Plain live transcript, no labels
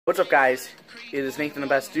What's up, guys? It is Nathan the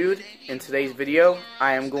Best Dude. In today's video,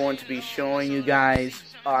 I am going to be showing you guys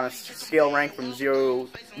on a scale rank from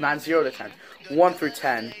not 0 to 10, 1 through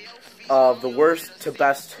 10, of the worst to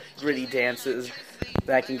best Griddy dances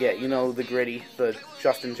that I can get. You know, the Griddy, the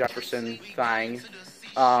Justin Jefferson thing.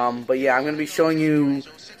 But yeah, I'm going to be showing you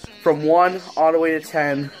from 1 all the way to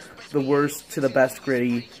 10, the worst to the best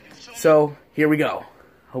Griddy. So, here we go.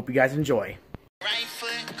 Hope you guys enjoy. Right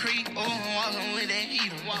foot creep, walking with that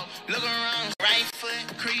heater. Look around, right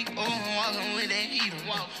foot creep, walking with that heater.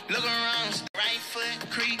 Look around, right foot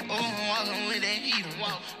creep, walking with that heater.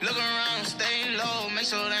 Look around, stay low, make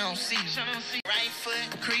sure they don't see you. Right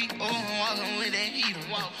foot creep, walking with that heater.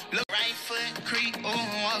 Look, right foot creep,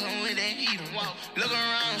 walking with that heater. Look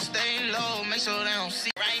around, stay low, make sure they don't see.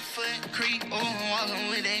 Right foot creep, walking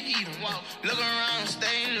with that heater. Look around,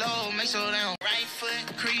 stay low, make sure they don't. Right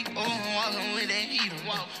foot creep, walking with that heater.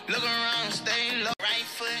 Look around, stay low. Right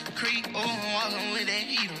foot creep, walking with that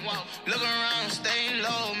heater. Look around, stay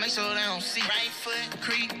low, make sure they don't see. Right foot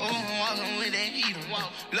creep, walking with that heater.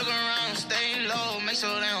 Look around, stay low, make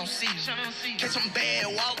sure they don't see. Catch some bad,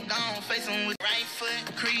 walk down, face them with right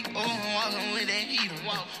foot creep, walking with that heater.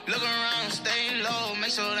 Look around, stay low,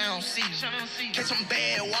 make sure they don't see. Catch some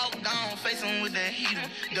bad, walk down, face them with that heater.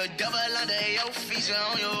 The devil under your feet, you're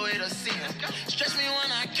on your way to see him. Stretch me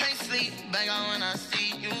when I can't sleep, bang on when I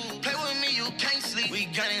see you. Play with me, you can't sleep. We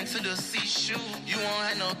gun into the C-shoe. You won't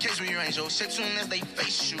have no case rearrange your shit soon as they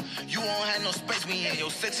face you. You won't have no space, we in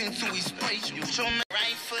your section till we space you. Show me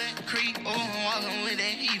right foot creep, walking with that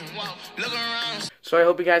heater. Look around. So I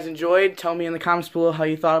hope you guys enjoyed. Tell me in the comments below how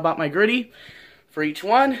you thought about my Griddy for each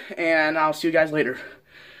one, and I'll see you guys later.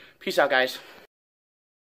 Peace out, guys.